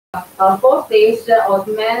four-stage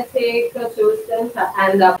automatic tool center,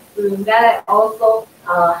 and that also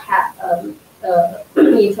have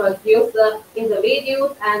introduced in the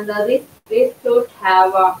videos. And this tools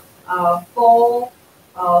have four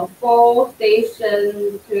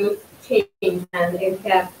station to change, and it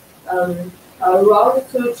can route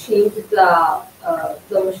to change the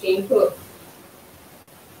machine tool.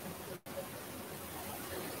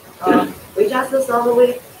 We just saw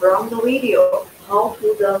from the video how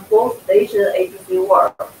to the four-station APC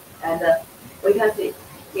work, and we can see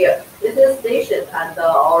here this is station and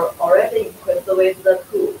already equipped with the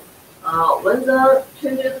tool. When the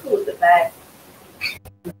change tools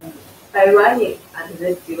by running and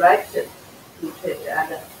this direction to change,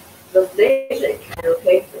 and the station can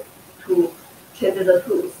rotate to change the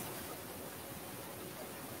tools.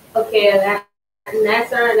 Okay,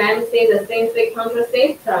 next let me see the CNC control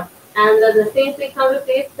system. And the CNC control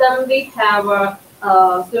system, we have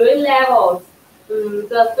three levels.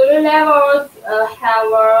 The three levels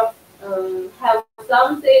have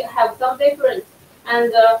some difference.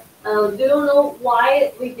 And do you know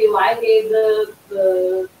why we divided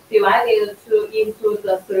into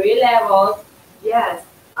the three levels? Yes.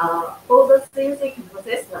 For the CNC control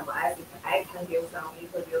system, I can give some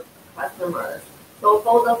introduce customers. So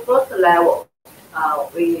for the first level,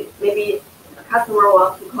 maybe the customer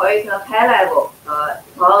wants to call it a high level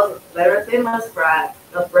because very famous brand.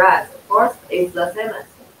 The brand first is the Siemens.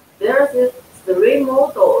 There is three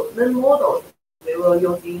models, main models we will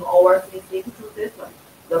use in our CNC control system.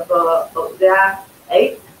 There are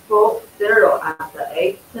 840 and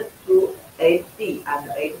 828D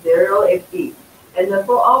and 808D. And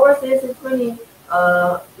for our CNC printing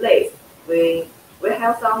lathe, we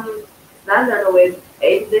have some standard with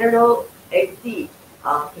 808D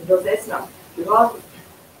control system because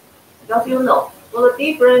you know for the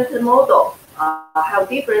different model have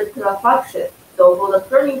different function. So for the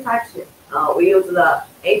turning function, we use the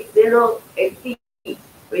 808D.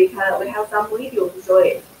 We have some video to show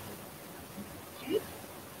it.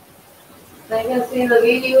 So you can see the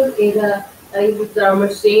videos is the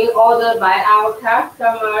machine ordered by our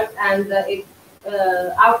customers, and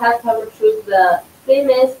our customer choose the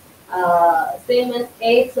Siemens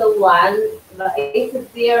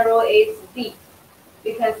 808D.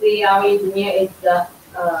 You can see our engineer is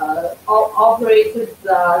operated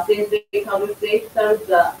the CNC control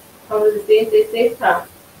system.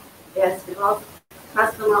 Yes, because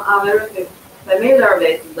customers are very familiar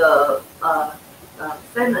with the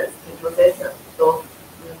Siemens control system. So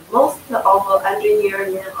most of the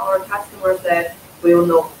engineers in our customer set will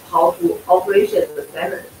know how to operate the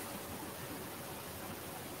Siemens.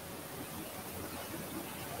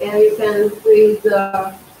 And you can see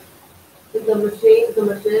the machine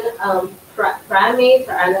parameter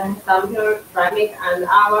and computer parameter, and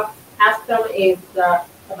our customer is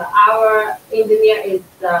our engineer is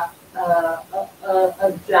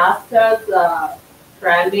adjuster the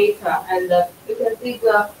parameter, and you can see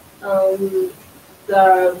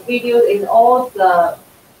the video is all the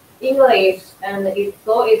English, and it's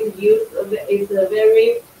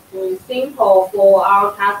very simple for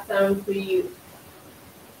our customer to use.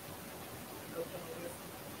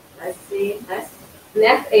 Let's see next.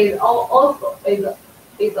 Next is also the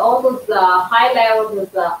high level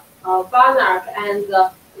with the FANUC, and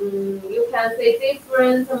you can see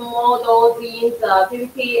different models in the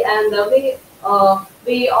PPT, and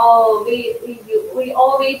we always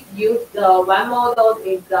use the one model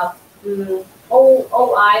is the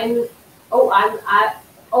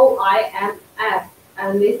OIMF,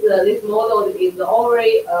 and this model is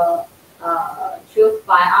already choose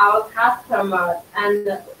by our customers.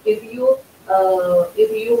 And if you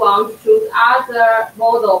want to choose other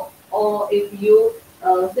model, or if you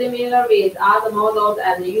similar with other models,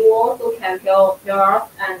 and you also can tell us,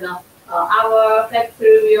 and our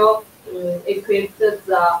factory will equip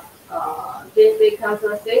the CNC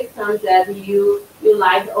control system that you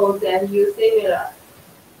like or that you similar.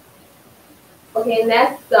 Okay,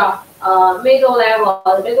 next middle level.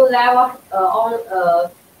 Middle level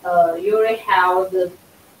usually have the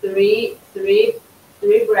three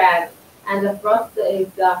brands, and the first is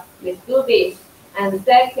Mitsubishi, and the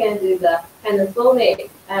second is Panasonic,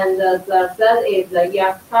 and the third is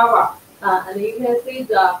Yaskawa. And you can see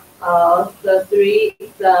the three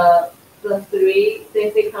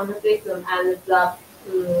CNC control system, and the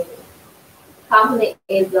company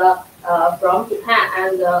is from Japan,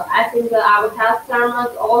 and I think our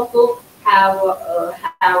customers also have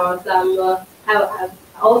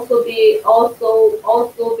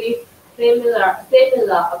be similar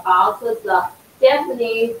about the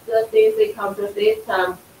Japanese CNC control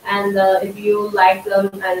system. And if you like them,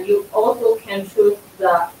 and you also can choose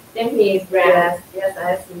the Japanese brand. Yes,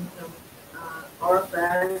 I think our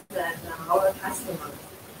friends and our customers,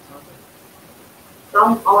 uh,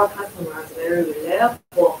 some of our customers very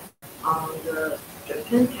reliable on the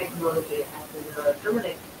Japan technology and the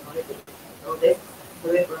Germany technology. So this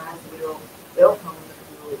three brands will welcome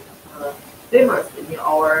to famous in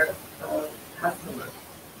our customers.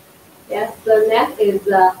 Yes, the next is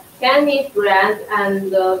the Chinese brand,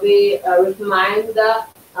 and we recommend the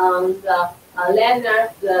learners,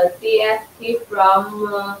 the DST from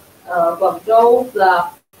Guangzhou, the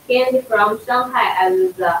candy from Shanghai,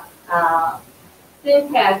 and the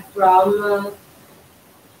Syntax from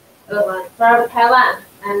Taiwan.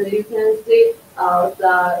 And you can see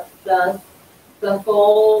the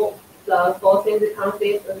four things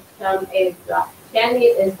consist system is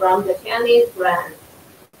Chinese is from the Chinese brand.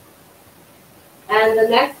 And the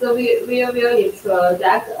next we will introduce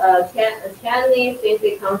Chinese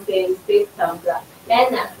basic content system, the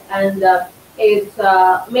Linux, and it's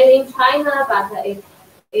made in China, but it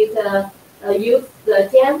uses the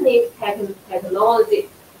Japanese technology.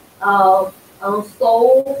 I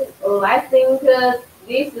think this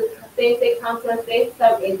basic control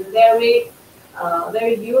system is very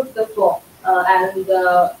useful. And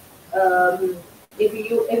if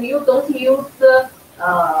you don't use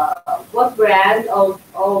what brand or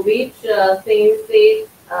which CNC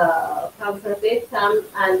computer system,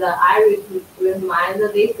 and recommend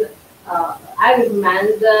this. I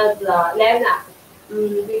recommend the Linux,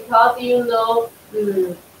 because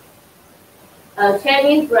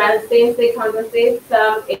Chinese brand CNC computer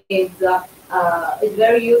system is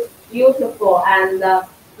very useful, and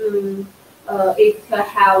it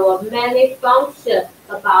have many functions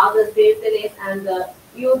about the business, and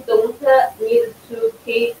you don't need to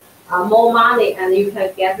pay more money, and you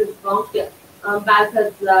can get this function. But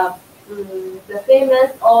the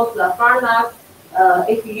famous or the Farnax,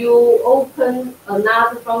 if you open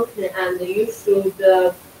another function, and you should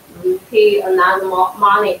pay another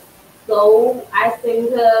money. So I think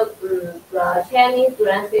the Chinese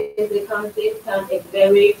brand system is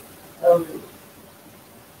very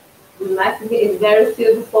I think it's very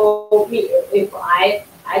suitable for me if I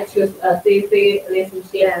choose a CC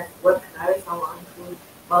relationship. Yes, what can someone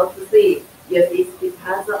to see? Yes, it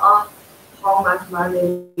depends on how much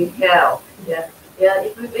money we have. Yes, yeah.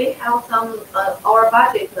 If we have some our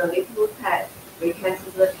budget a little tight, we can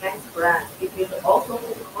choose the Chinese brand. It is also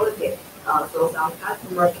good quality. So some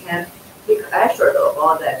customer can take assured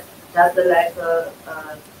about that. Just like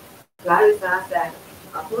Clarissa said,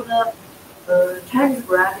 for the Chinese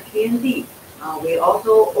brand KND, we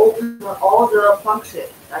also open all the functions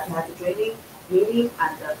such as training, meeting,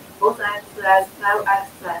 and post exercise, live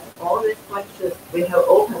exercise. All these functions we have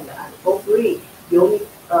opened, and for free. You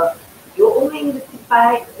only need to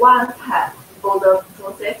buy one time for the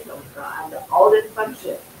control system, and all these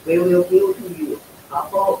functions we will give to you.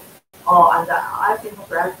 And I think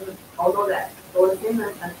brands also that for the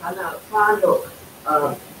Siemens and China,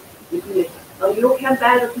 you can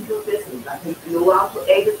buy the control system, but if you want to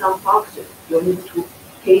add some functions, you need to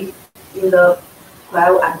pay in the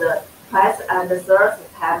 12 and the twice and the third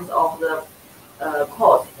times of the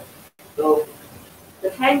cost. So the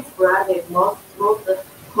Chinese brand is most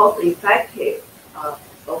cost effective.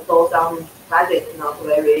 Also some budget is not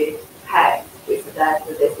very high, which that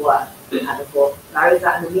this one. And for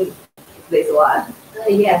Larissa and me, this one.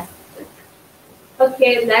 Yes.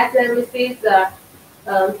 Okay, next let me see the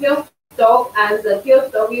fuel stove, and the fuel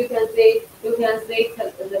stove you can see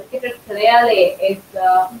the picture clearly. It's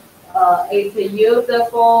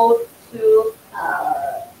useful to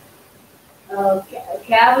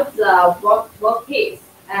carry the workpiece,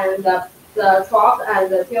 and the truck and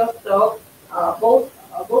the fuel stove both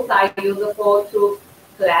are useful to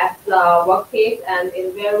collect the workpiece, and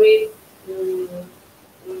it's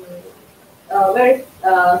um, very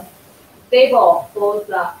stable for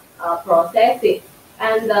the processing.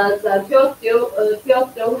 And the fuel stove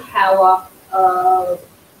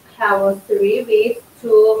have 3 ways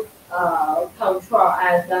to control.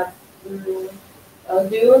 And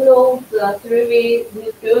do you know the 3 ways?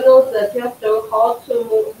 Do you know the fuel stove how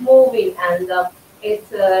to moving, and it's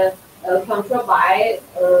controlled by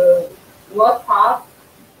what part?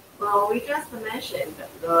 Well, we just mentioned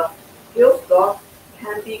the fuel stove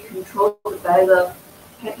can be controlled by the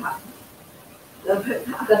peta.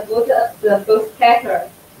 The food packer.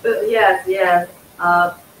 Yes.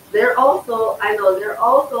 There also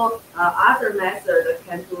other methods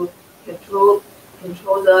can to control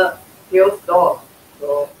the fuel stove.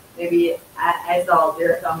 So maybe I saw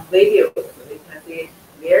there are some videos so we can see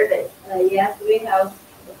clearly. Yes, we have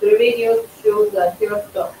three videos show the fuel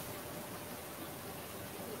stop.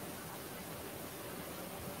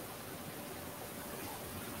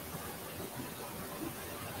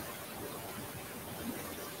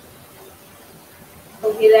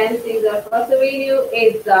 Okay, then see the first video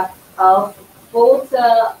is the foot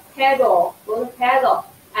pedal,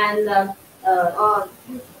 and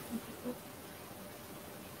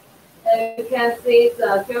you can see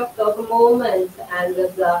the 12 dog movement and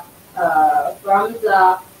the from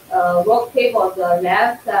the work table the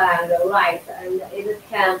left and the right, and it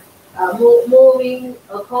can moving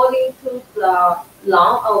according to the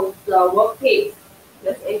long of the work piece.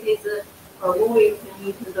 Yes, it is moving to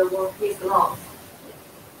meet the workpiece long.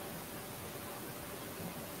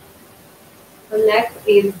 The next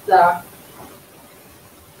is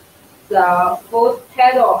the foot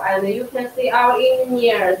pedal, and you can see our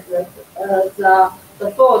engineers the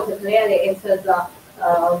foot clearly. It's the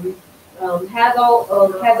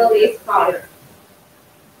pedal is part.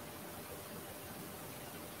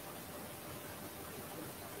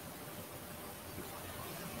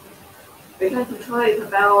 We can control it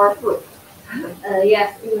by our foot.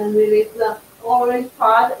 Yes, even release the orange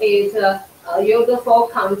part is used for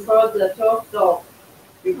control the toe stroke.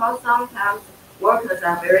 Because sometimes workers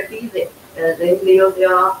are very busy. They use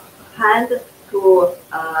their hand to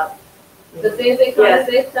The physical yes,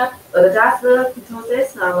 system. adjust the control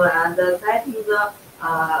system and setting the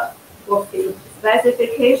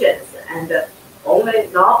specifications, and only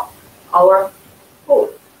not our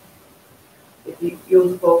foot is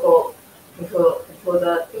useful for control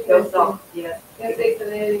the fuel stop. Yes,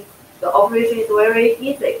 Basically, the operation is very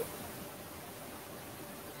easy.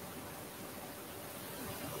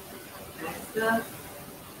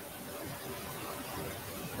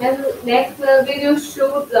 next video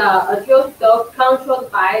shows the fuel stop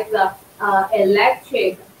controlled by the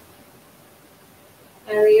electric.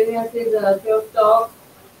 And you can see the fuel stop.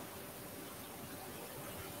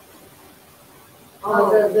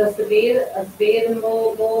 The speed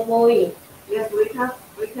moving. Yes, we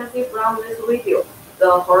can see from this video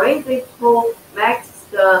the horizontal max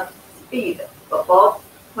speed about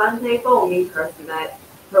 24 meters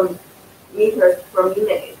per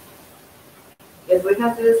minute. Yes, we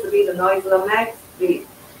can see the speed now is the max speed.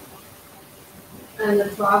 And the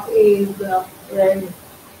truck is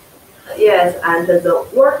yes, and the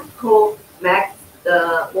vertical max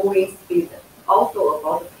moving speed also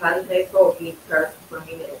about 24 meters per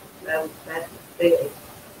minute. That's speed.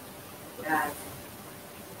 Yes.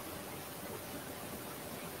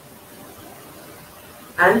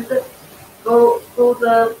 And for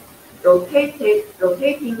the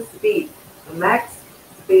rotating speed, the max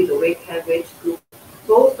speed we can reach to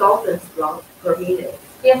 4,000 rounds per minute.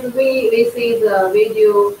 Yes, we see the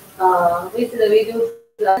video. We see the video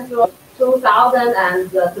 2,000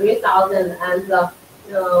 and 3,000, and the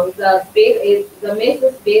speed is the max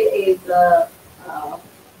speed is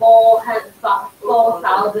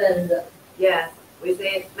 4,000. Yes, we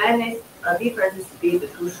see many different speed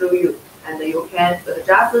to show you, and you can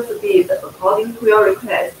adjust the speed according to your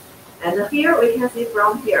request. And here we can see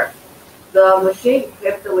from here, the machine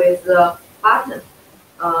equipped with the button.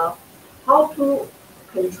 How to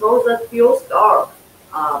control the fuel stop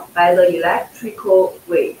by the electrical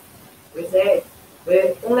way. We say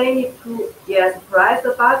we only need to press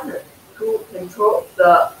the button to control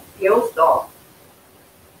the fuel stop.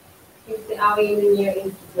 Our engineer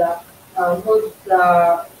is push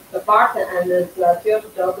the button and the fuel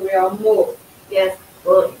stop will move. Yes,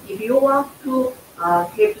 well, if you want to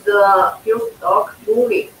keep the fuel stop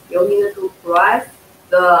moving, you need to press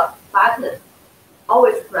the button.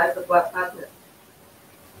 Always press the button.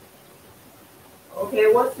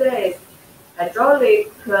 Okay, what's this?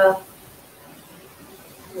 Hydraulic.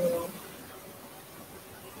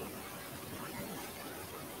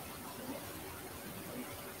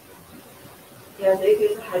 Yes, it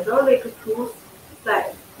is hydraulic tool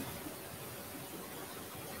set.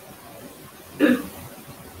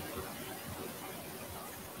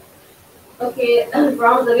 Okay,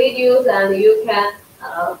 from the videos, and you can.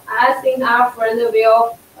 I think our friend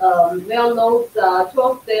will know the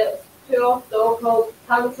 12 local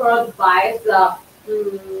controlled by the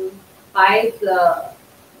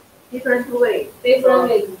Different ways. different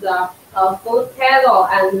with the foot pedal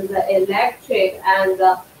and the electric, and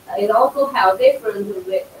it also have different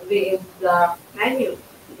with the Menu.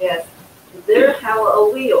 Yes, there have a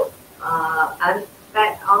wheel and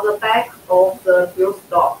on the back of the fuel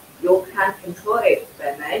stop. You can control it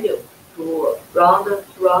by menu to run the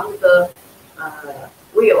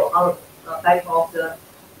wheel on the back of the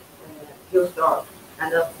fuel stop.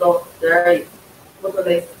 And so there is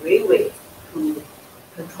totally 3 ways to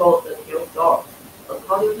control the fuel door.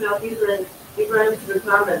 According to your different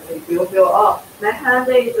requirements, if you feel, oh, my hand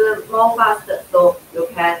is more fast, so you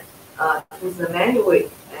can choose the manual,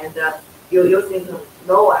 and you think,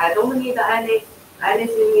 no, I don't need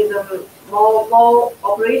anything is more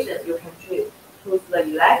operation. You can choose the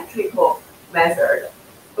electrical method.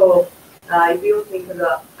 So if you think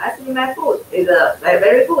the actually my foot is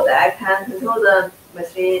very good, I can control the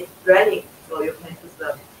machine running, so you can choose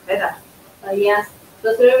the better. Yes,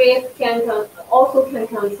 the service also can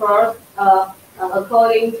control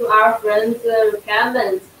according to our friends'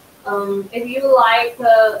 requirements. If you like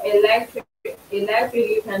electric,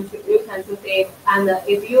 you can choose it, and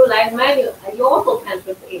if you like manual, you also can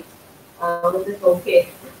choose it. This is okay.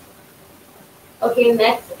 Okay,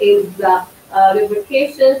 next is the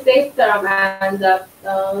lubrication system, and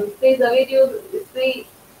see the video. See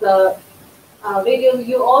the videos.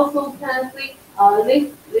 You also can see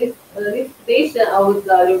this station of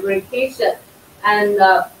the lubrication, and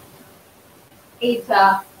it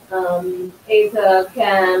it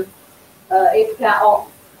can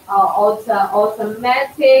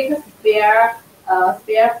automatic spare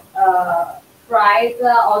fries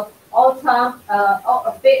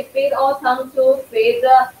feed autumn to feed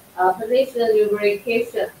position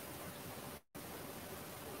lubrication.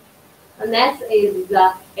 Next is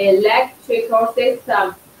the electrical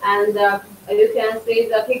system, and you can see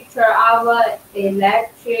the picture. Our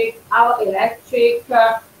electric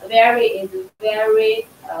very is very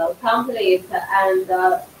complete, and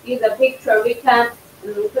in the picture we can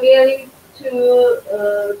clearly to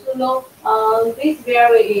know this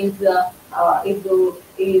very is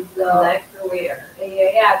Connect where?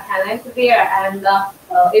 Yeah, connect there, and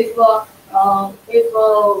if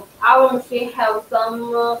our machine have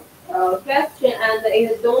some question and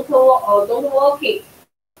it don't working,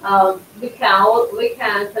 we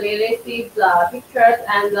can clearly see the pictures,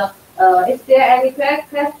 and is there any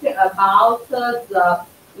question about the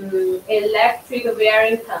electric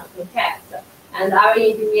bearing contact, and our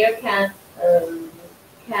engineer can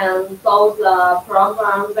solve the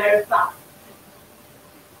problem very fast.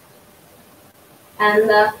 And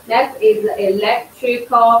next is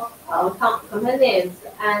electrical components,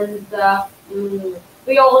 and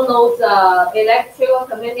we all know the electrical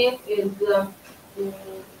component is mm,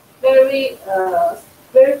 very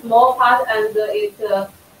very small part, and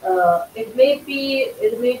it may be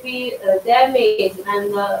damaged,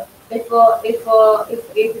 and if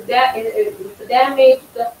it's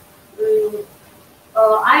damaged,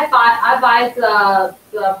 I buy the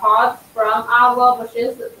parts from our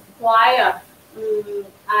machine supplier,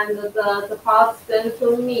 and the parts sent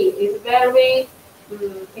to me is very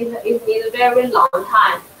it needs a very long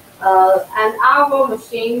time. And our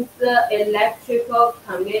machine's electrical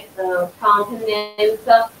components is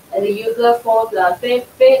used for the same,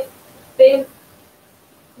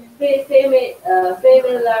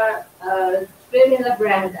 similar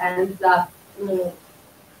brand, and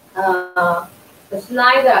uh,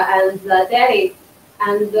 Schneider and Daly,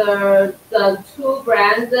 and the two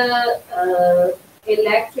brand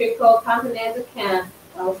electrical components can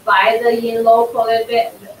find in locally.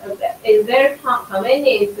 It's very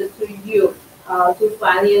convenient to you to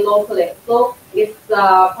find it locally. So if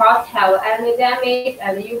the parts have any damage,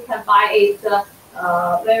 and you can buy it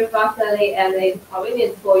very fastly, and it's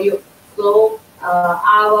convenient for you. So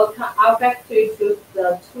our factory choose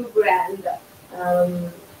the two brand.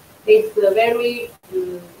 Um, it's very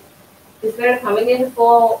convenient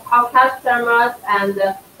for our customers, and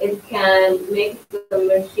it can make the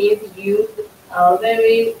machines use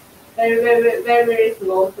very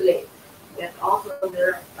smoothly. And also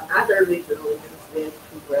there another reason we use these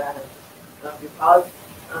two brands because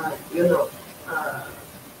you know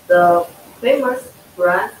the famous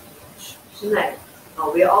brand Chanel.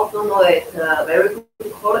 We also know it very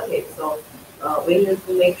good quality, so we need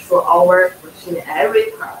to make sure our machine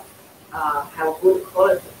every part have good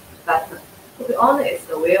quality. But to be honest,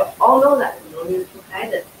 we all know that you need to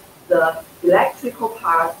hide the electrical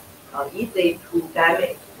parts easy to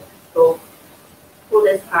damage. So for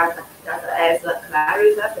this part, just as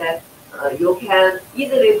Clarissa said, you can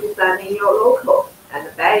easily put them in your local and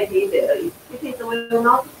buy it easily. It will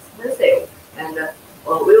not expensive, and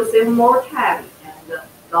will save more time, and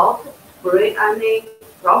not bring any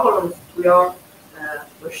problems to your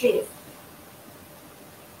machines.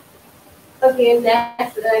 Okay,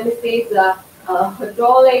 next let me see the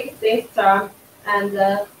hydraulic system, and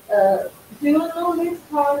do you know this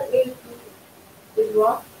part is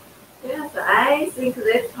what? Yes, I think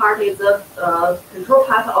this part is the control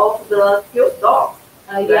part of the fuel door.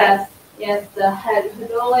 Yes, yes, the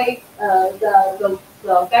hydraulic, the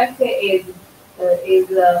factory is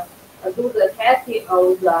do the testing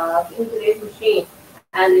of the internet machine,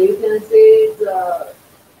 and you can see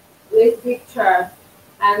this picture.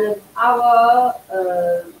 And from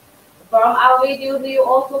our videos, you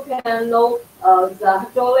also can know the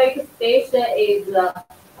hydraulic station is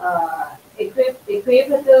equipped with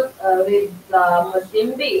the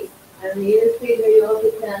machine base. And you see, you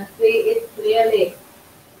also can see it clearly.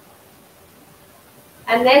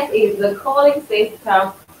 And next is the cooling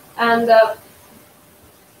system. And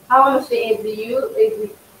our machine is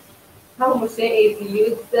used. Our machine is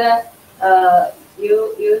used.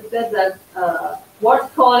 Use the water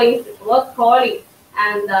cooling,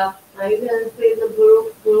 and you can see the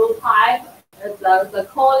blue pipe. The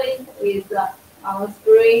cooling is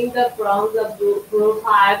spraying from the blue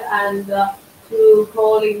pipe and to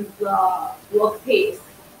cooling the workpiece.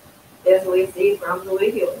 As we see from the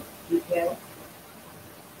video detail.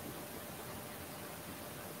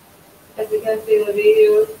 As you can see the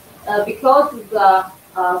video, because the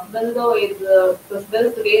window is the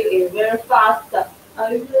spin speed is very fast.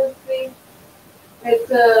 You can see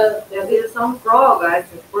there is some frog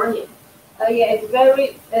actually burning. Yeah, it's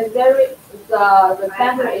very the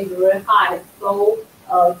temperature is very high, so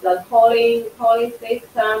the cooling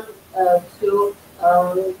system to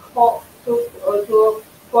to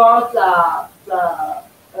force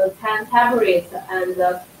temperature and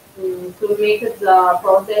to make the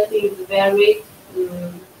processing very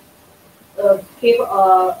keep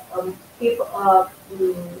keep uh,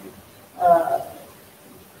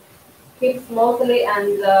 keep smoothly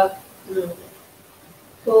and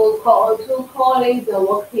to calling the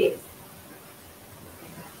workpiece.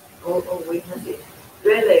 Oh, we can see.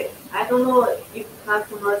 Really, I don't know if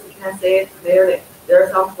customers can see it clearly.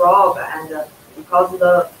 There's some frog and because of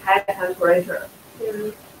the high temperature.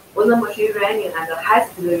 Mm. When the machine running at high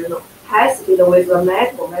speed, high speed with the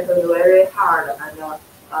metal is very hard and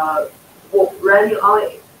running on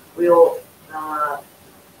it will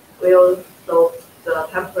so the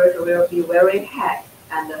temperature will be very high.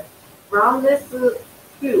 And from this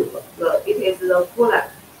tube, it is the coolant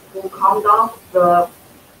to calm down the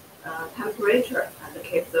temperature and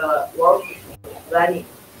keep the work running.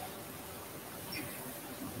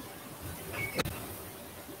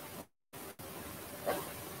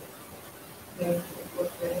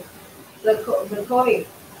 Okay. The cooling.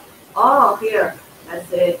 Oh, here,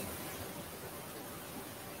 that's it.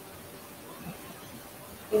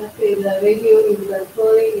 You can see the video is the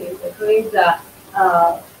cooling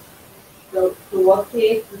the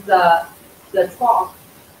workpiece the truck.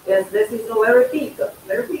 Yes, this is a very big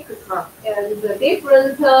truck. And the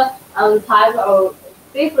different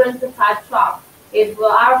type truck. If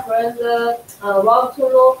our friends want to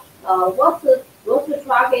know what the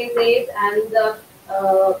truck is it and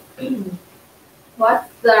what's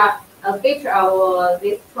the feature of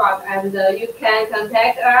this truck, and you can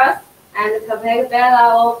contact us and contact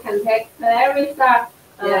Bella or contact Clarissa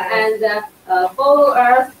and follow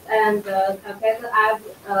us and contact us.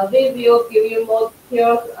 We will give you more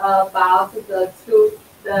details about this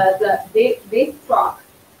truck.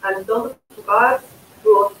 And don't forget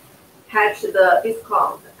to catch the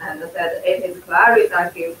discount and that it is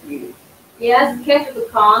Clarissa gives you. Yes, catch the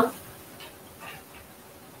count.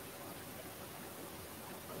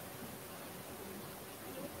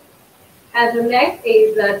 And the next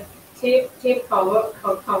is the chip convert.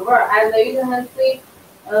 And you can see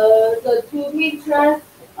the two pictures.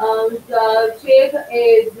 The chip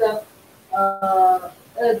is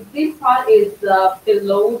this part is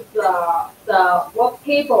below the work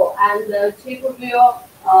table, and the chip will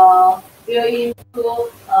into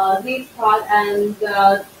this part, and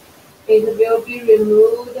it will be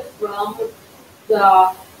removed from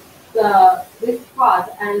this part,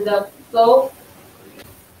 and so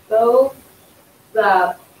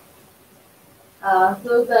the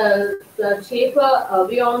the chip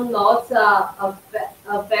will not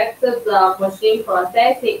affect the machine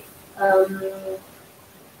processing.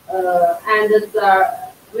 And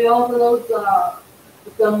we also know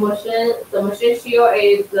the machine shield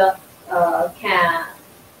is can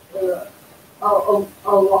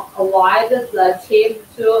avoid the chip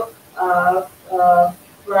to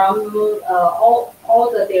from all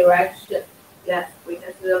the direction. Yes, we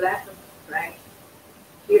can see the left, right,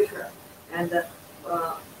 future, and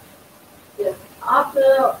yes.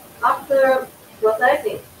 After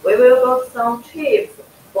processing, we will get some chips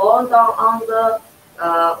fall down on the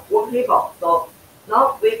work table. So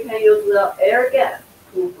now we can use the air gun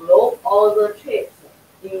to blow all the chips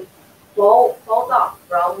in fall down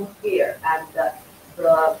from here, and the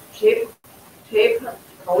chip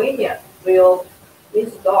convenience will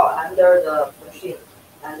install under the machine.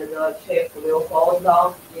 and the chips will fall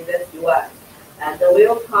down in this US, and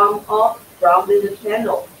will come up from this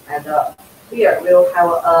channel, and here we'll have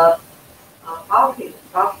a bucket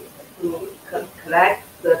to collect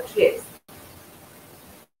the chips.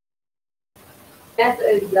 That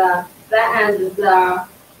is that and the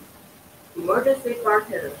Emergency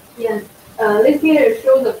button. yes. This here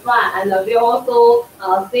shows the plan, and we also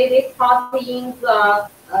see this part in the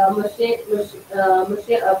machine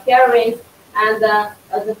appearance, and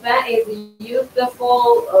the fan is used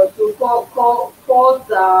for to call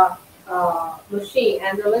the machine,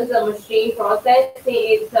 and when the machine processing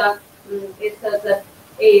it,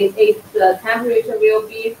 its temperature will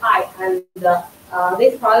be high, and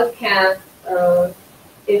this product can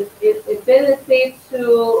its ability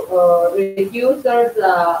to reduce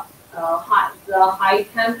temperature.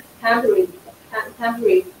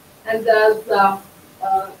 And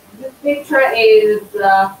this picture is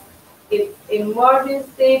its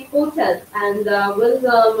emergency button. And when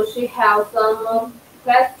the machine has some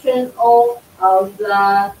questions of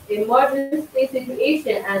the emergency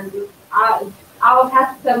situation, and our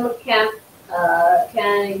customer can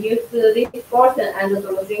use this button, and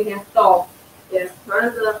the machine can stop. Yes,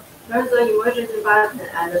 turn the emergency button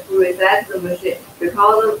and to reset the machine,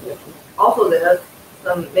 because also there's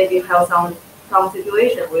maybe have some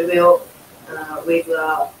situation we will with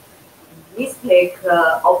mistake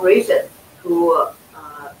operation to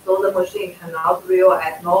so the machine cannot run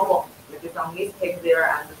as normal. Maybe some mistake there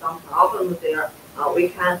and some problems there. We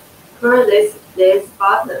can turn this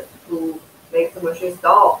button to make the machine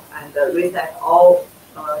stop and reset all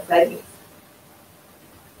settings.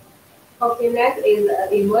 Okay, next is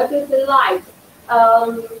emergency light.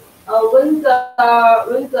 When the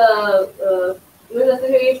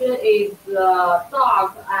situation is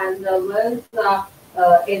dark, and when the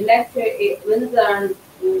when the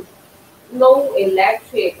no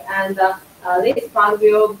electric, and this part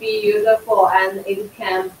will be useful, and it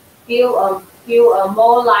can give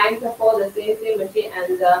more light for the CNC machine,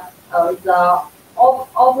 and the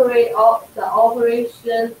operation the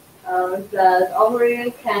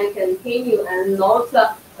operation can continue and not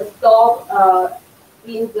stop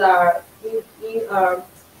in a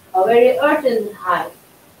very urgent time.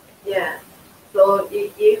 Yeah. So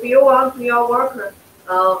if you want your worker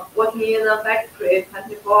working in a factory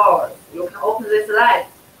 24 hours, you can open this light.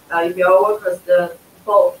 If your workers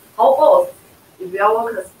if your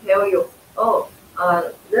workers tell you, oh,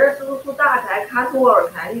 there's too dark, I can't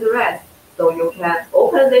work, I need rest. So you can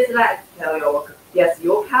open this light, tell your worker, yes,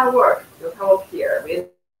 you can work here with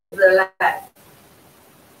the light.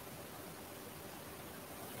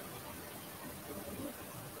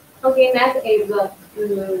 Okay, next is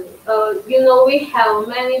we have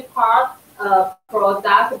many parts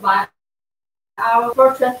product by our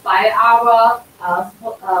purchased by our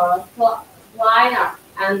supplier,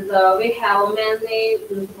 and we have many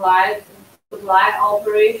supply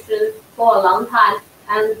operations for a long time,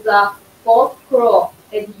 and the both screw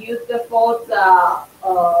is used for the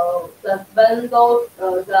bundle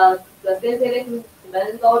the synthetic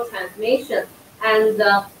bundle transmission, and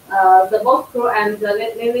the both screw and the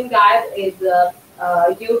living guide is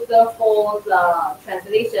used for the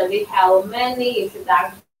translation. We have many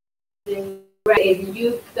introductions. Is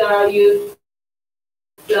used with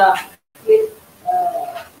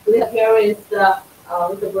appearance the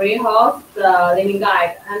greenhouse, the living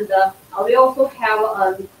guide, and we also have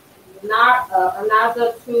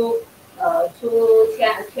another two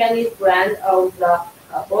Chinese brands of the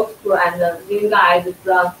both screw and the living guide,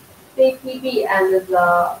 the CPB and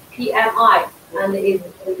the PMI, and is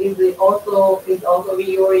also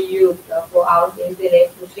very used for our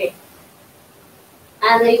CNC machine.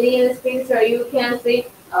 And in this picture, you can see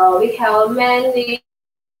we have many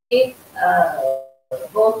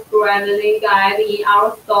both branding guide in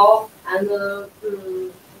our store, and our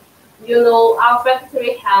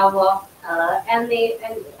factory have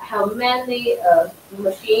have many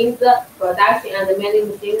machines production, and many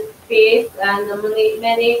machine space, and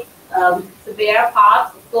many spare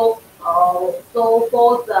parts. So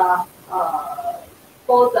for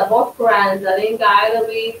the both brands, the guide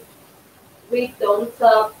we don't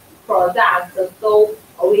product, so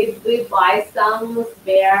we buy some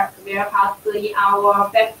spare parts in our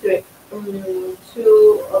factory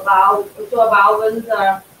to about when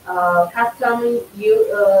the customer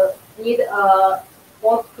need a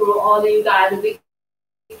both screw or the guide, we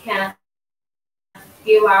can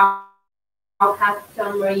give our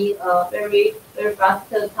customer in a very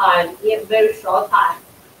fast time, in very short time.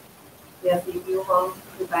 Yes, if you want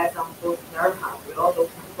to buy some those spare parts, we also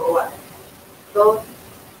can provide. So,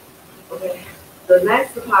 okay, the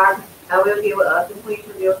next part I will give a simple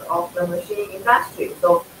introduce of the machine industry.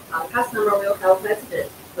 So customer will have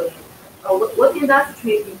questions. So, what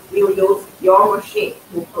industry will use your machine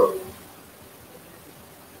to work?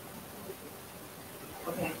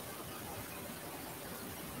 Okay.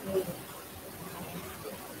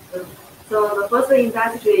 So the first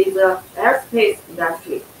industry is the aerospace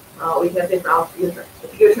industry. We can see from future. The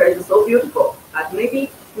future is so beautiful, but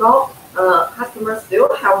maybe now customers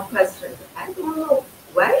still have questions. I don't know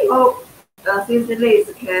when your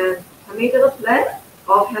CNC can make a plan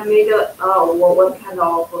or can make what kind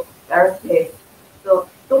of aerospace. So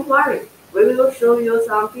don't worry, we will show you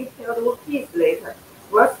some detailed workpiece later.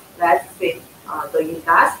 First, let's see the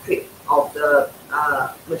industry of the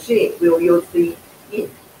machine we will use in.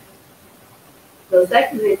 The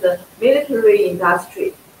second is the military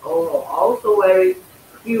industry, also very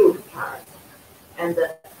huge part. And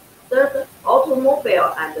the third,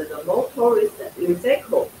 automobile and the motor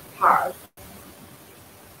recycle parts.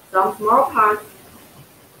 Some small parts.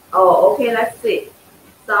 Oh, okay, let's see.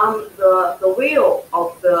 The wheel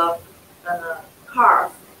of the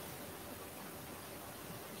cars.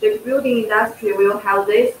 Shipbuilding industry will have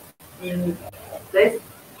this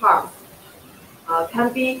parts.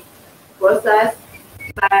 Can be processed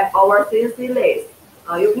by our CNC lathe.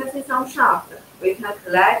 You can see some shaft. We can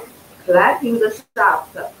collecting the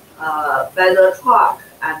shaft by the truck,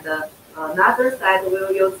 and another side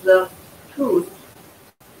will use the tools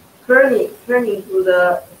turning to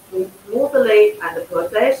the smoothly and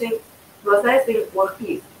processing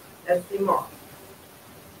workpiece. Let's see more.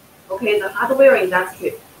 Okay, the hardware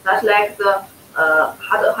industry, such like the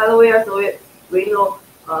hardware, so we know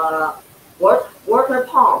water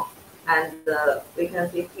pump, and we can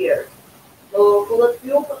see here. So for the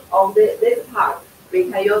tube of this part, we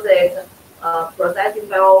can use it processing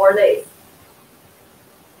by our lathe.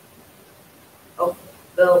 Okay,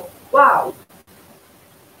 the wow.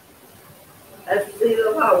 Let's see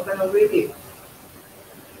the wow kind of review.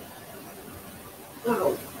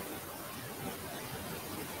 Wow.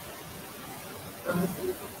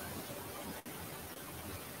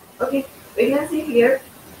 Okay, we can see here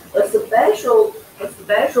a special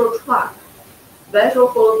truck, special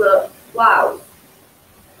for the valves,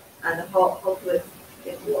 and how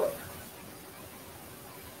it works.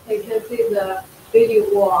 You can see the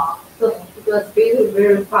video wall. The speed is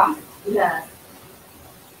very fast. Yes.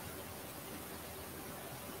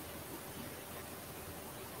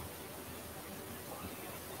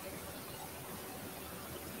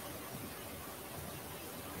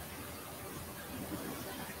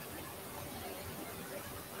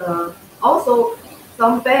 Also,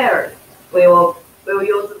 some bears will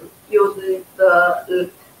use the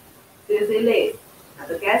CNC lathe and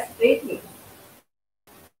the gas fitting.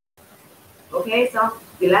 Okay, some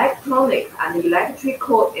electronic and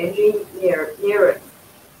electrical engineering,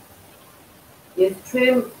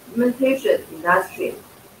 instrumentation industry.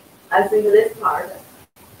 I think this part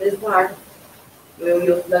will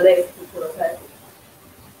use the lathe to process it.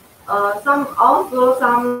 Some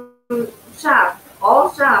shaft,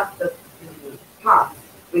 all shaft parts,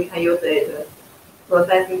 we can use it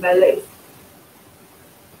processing by lathe.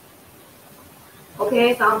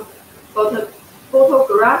 Okay, some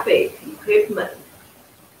photographic equipment.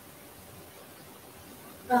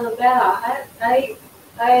 Bella, I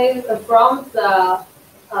from the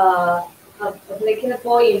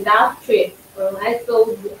applicable industry. I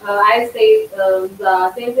say the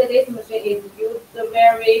synthesis machine is used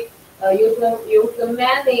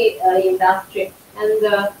many industry, and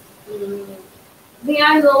then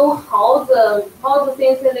I know how the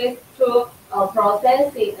synthesis to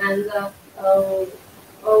processing, and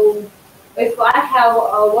if I have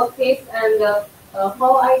a workpiece, and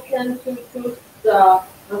how I can to choose the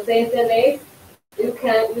synthesis. You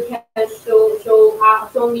can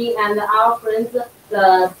show me and our friends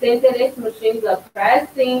the synthesis machine, the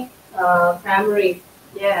pressing primary.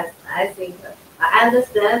 Yes, I think I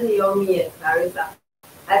understand your meaning, Marisa.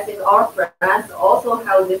 I think our friends also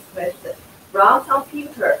have this question. From some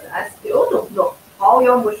pictures, I still don't know how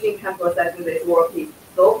your machine can process this workpiece.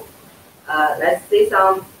 So let's see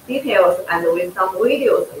some details, and with some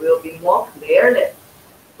videos will be more clearly.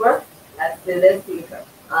 First, let's see this picture.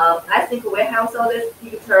 I think we have saw this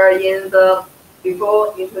picture in the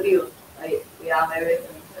before introduced. We are very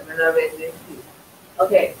familiar with this picture.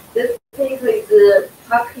 Okay, this picture is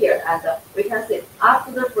track here, and we can see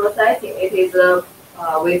after the processing, it is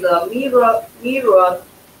with a mirror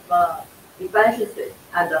efficiency,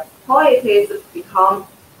 and how it is become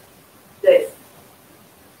this.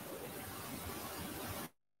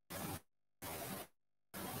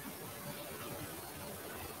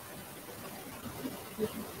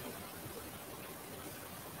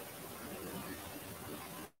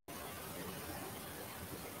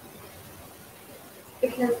 you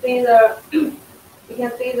can see the you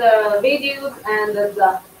can see the videos and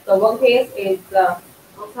the workpiece is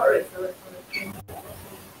Oh, sorry.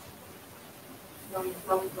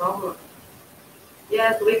 Some problem.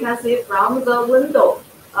 Yes, we can see from the window.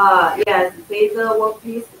 Yes, see the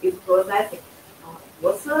workpiece is processing.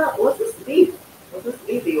 What's the speed? What's the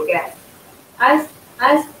speed you get? I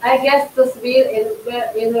guess the speed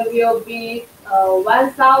will be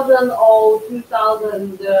 1,000 or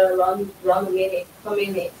 2,000 round minute per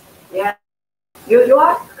minute. Yeah, you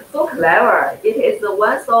are so clever. It is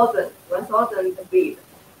 1,000 speed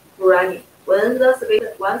running. When the speed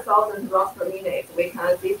 1,000 rounds per minute, we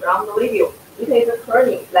can see from the video. It is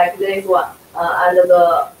turning like this one, and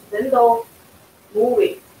the window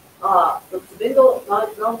moving. The window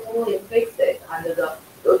not moving fixed, and the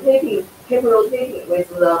rotating keep rotating with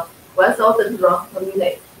the 1,000 rounds per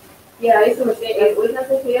minute. Yeah, it's machine. We can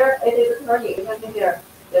see here it is turning. You can see here.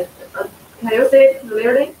 Yes. Can you see it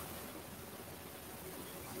clearly?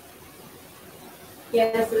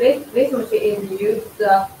 Yes, this machine is used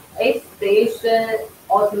the 8-station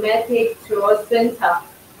automatic tool center.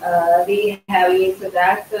 We have introduced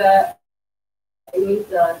in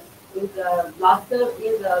the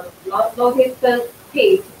latest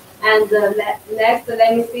page. And next,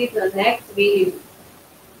 let me see the next video.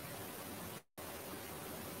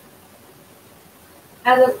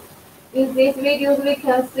 And in this video, we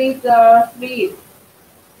can see the speed.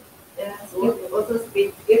 Yes. What's the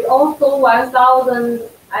speed? It's also 1,000.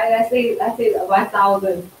 I say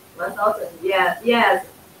 1,000. 1,000. Yeah. Yes.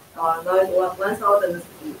 No, it's 1,000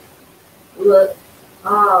 speed. Look.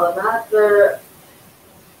 Another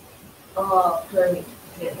turning.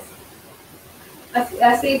 Yes.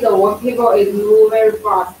 I see the work people is move very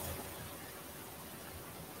fast.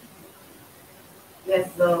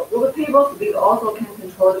 Yes, the work table speed also can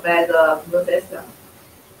controlled by the system.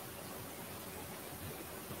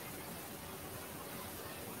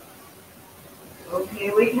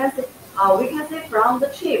 Okay, we can see from the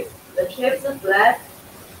chips. The chips are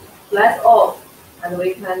flat off, and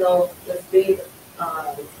we can know the speed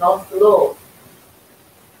is not slow.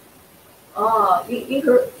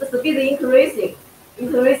 The speed increasing. Do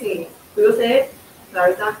you see it,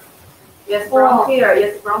 Clarissa? Yes, from here.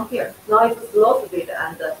 Yes, from here. Now it's slow speed,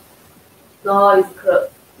 and now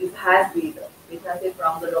it's high speed. We can see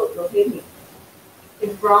from the rotating.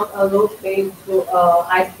 It's from a low speed to a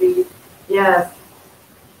high speed. Yes,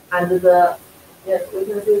 and yes, we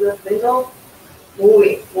can see the window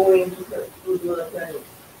moving to do the turning.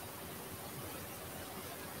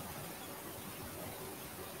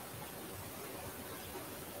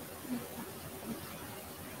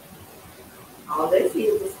 Now this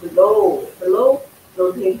is slow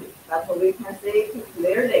rotating, but we can see it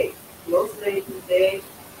clearly, closely to see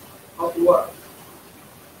how it works.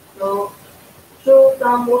 So show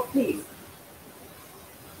some workpiece.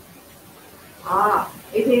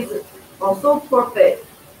 It is also perfect.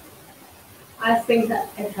 I think that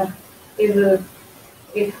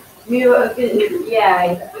it mirror. Yeah,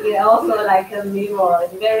 it also like a mirror.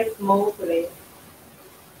 It's very smoothly.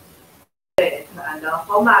 And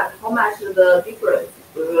how much the difference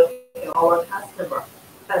we will tell our customer,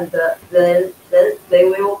 and then they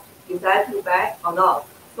will decide to buy or not.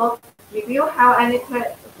 So if you have any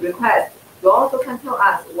request, you also can tell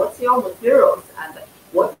us what's your materials and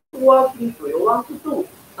what work do you want to do.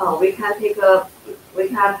 We can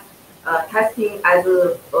testing as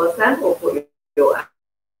a sample for you,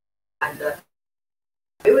 and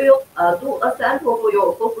we will do a sample for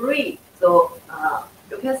you for free. So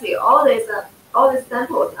you can see all these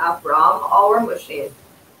samples are from our machine.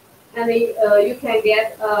 And you can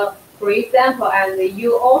get a free sample, and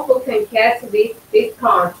you also can get this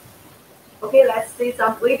discount. Okay, let's see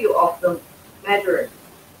some video of the measure.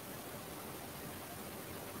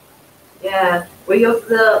 Yeah, we use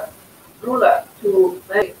the ruler to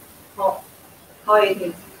measure how it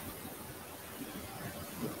is.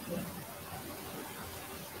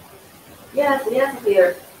 Yes,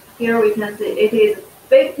 here we can see it is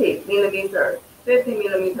 50 millimeters. 50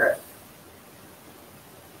 millimeters.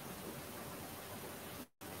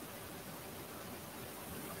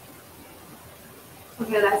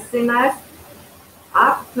 Okay, let's see next.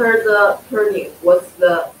 After the turning, what's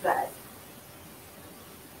the size?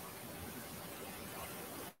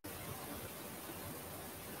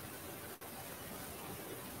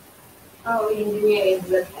 Our engineer is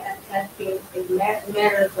the testing, it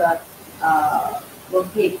measures the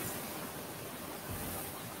workpiece.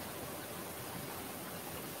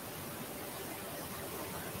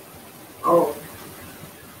 Oh,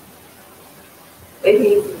 it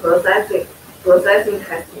is processing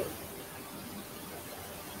testing.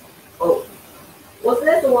 Oh, What's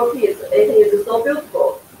workpiece, it is so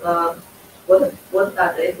beautiful. What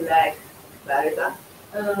does it like, Larissa?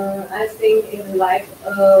 I think it's like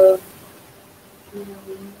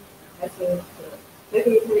I think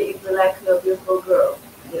maybe it's like a beautiful girl.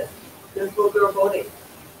 Yes, beautiful girl body.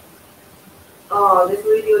 Oh, this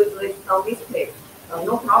video is with some mistake.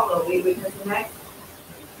 No problem, we can see next.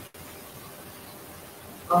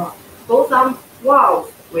 For some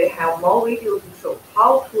valves, we have more videos to show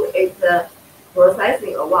how to aid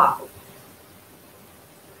processing a valve.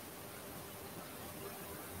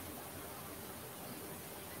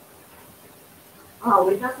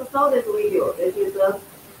 We just saw this video. This is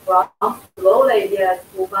from slowly yet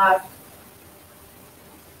too fast.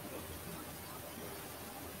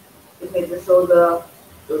 It is show the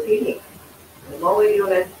rotating. And more video,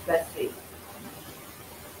 let's see.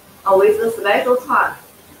 With the special truck,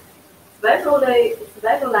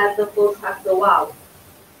 specialized for track the valve.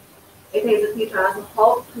 It is teach us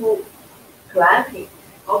how to clamp it.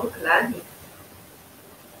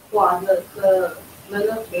 wow, the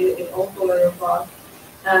manual speed is also very fast,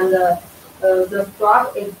 and the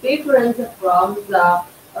strap is different from the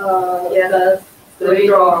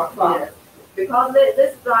three-door truck. Yes. Because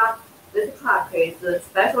this truck is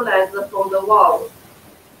specialized for the valve.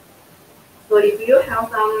 So if you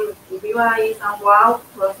are in some valve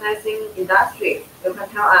processing industry, you can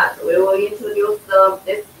tell us. We will introduce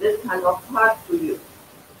this kind of part to you.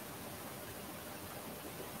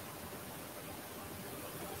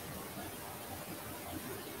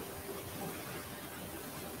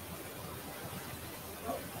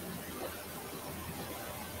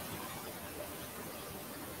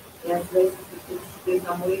 Yes, this is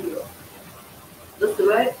some video. The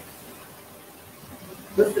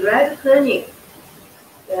thread turning.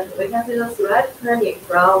 Yes, we can see the thread turning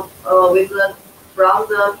from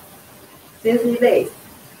the CNC lathe.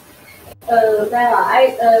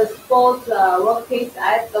 I for the workpiece,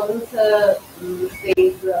 I don't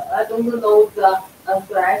see I don't know the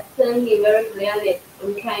thread turning very clearly. Do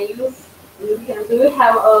you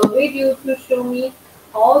have a video to show me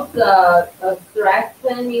how the thread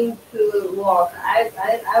turning to work?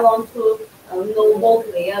 I want to know more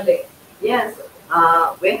clearly. Yes,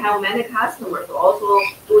 we have many customers also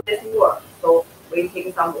do this work, so we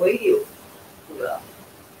take some videos.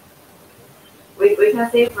 We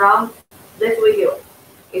can see from this video,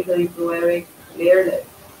 it is very clearly.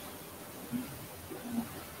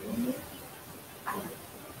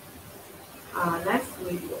 Next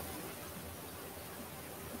video.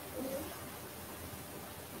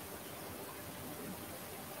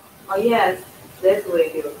 Oh yes, this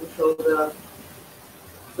video to show the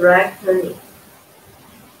thread turning.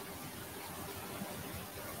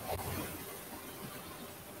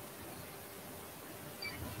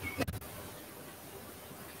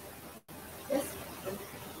 Yes.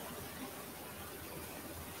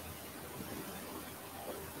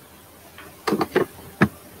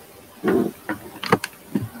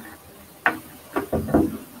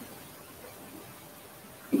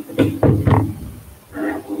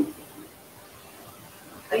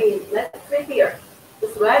 Let's see here. The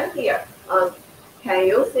thread here. Can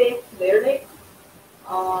you see clearly?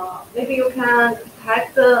 Maybe you can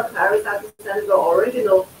text Clarissa to send the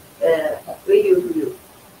original video to you.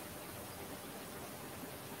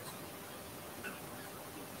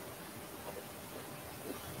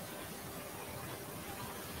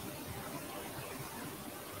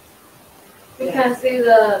 You can see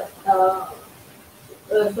the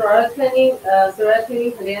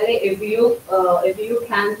threatening clearly. If you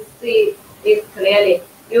can't see it clearly,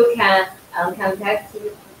 you can contact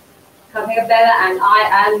Bella and I,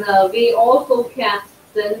 and we also can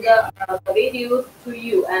send the videos to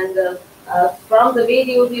you. And from the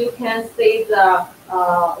videos, you can see the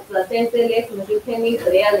sensitive machine turning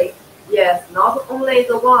clearly. Yes, not only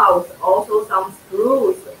the valves, also some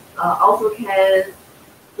screws also can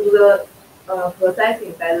do the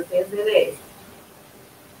processing by the CNC lathe.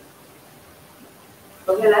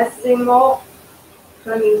 Okay, let's see more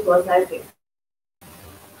turning processing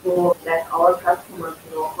to let our customers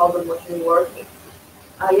know how the machine working.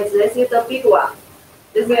 Yes, this is the big one.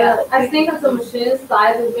 I think the machine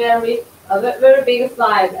size is very big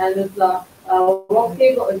size, and the work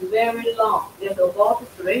table is very long. It's about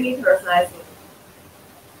 3 meters, I think.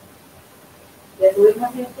 Yes, we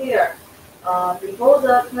can see here. Before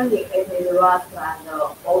the turning, it is rust and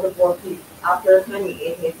all the workpiece. After turning,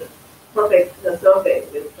 it is perfect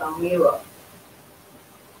surface with some mirror.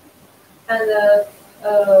 And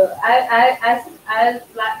I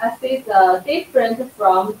see the different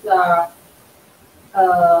from the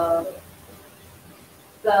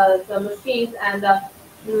machines, and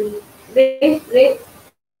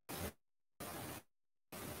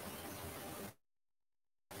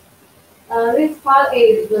This part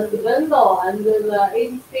is the spindle and the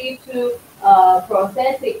easy to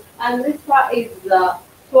process it. And this part is the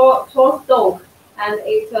torch stalk. And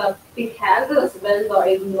it behind the spindle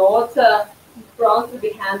is not front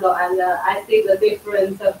behind. And I see the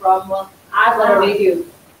difference from other videos.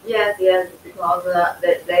 Yes, yes, because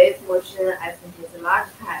this machine I think is a large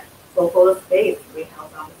type. So for the space, we have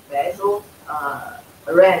some special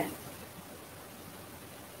range.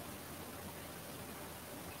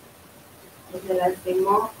 Okay, let's see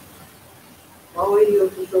more video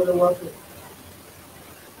to show the working.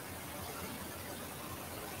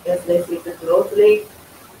 Yes, this is the closely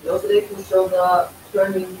to show the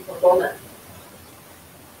turning performance.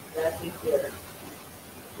 Let's see here.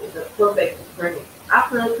 It's a perfect turning.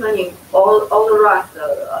 After turning, all the rust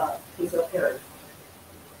disappears.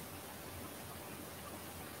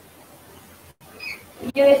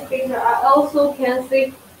 In this picture, I also can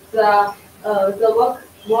see the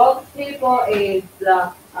work table is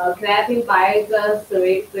clapping by the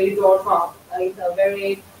three door truck. It's a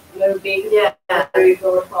very big three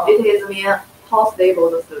door truck. It is mean how stable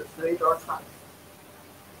the three door truck.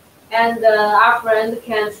 And our friend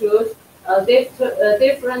can choose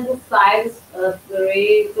different size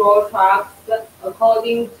three door trucks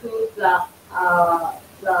according to the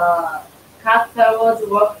customer's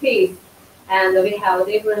workpiece. And we have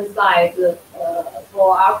different sizes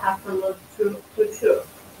for our customers to choose.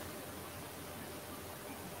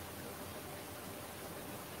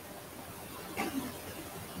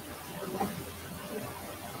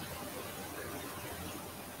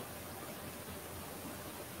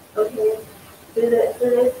 Okay,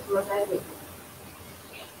 this processing.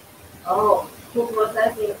 Oh, to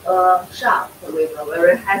processing a shaft with a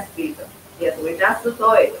very high speed. Yes, we just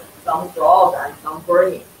saw it. Some frogs and some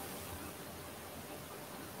burning.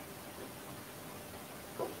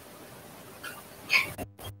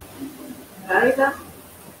 Marisa,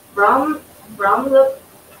 from the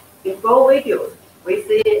before videos, we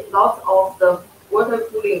see lots of the water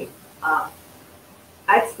cooling,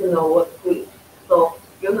 external water cooling. So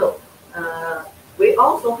we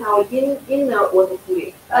also have inner water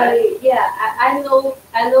cooling. Yeah, I know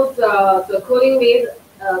the cooling with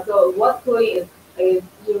the water cooling is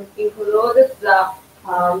includes the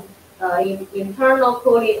internal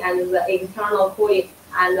cooling and the external cooling.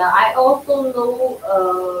 And I also know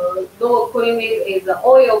cooling with is the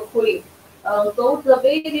oil cooling. So the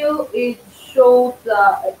video it shows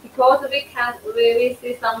because we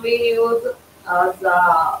see some videos the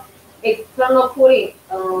external cooling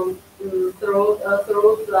through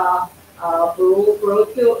the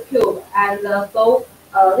blue tube and so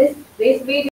this video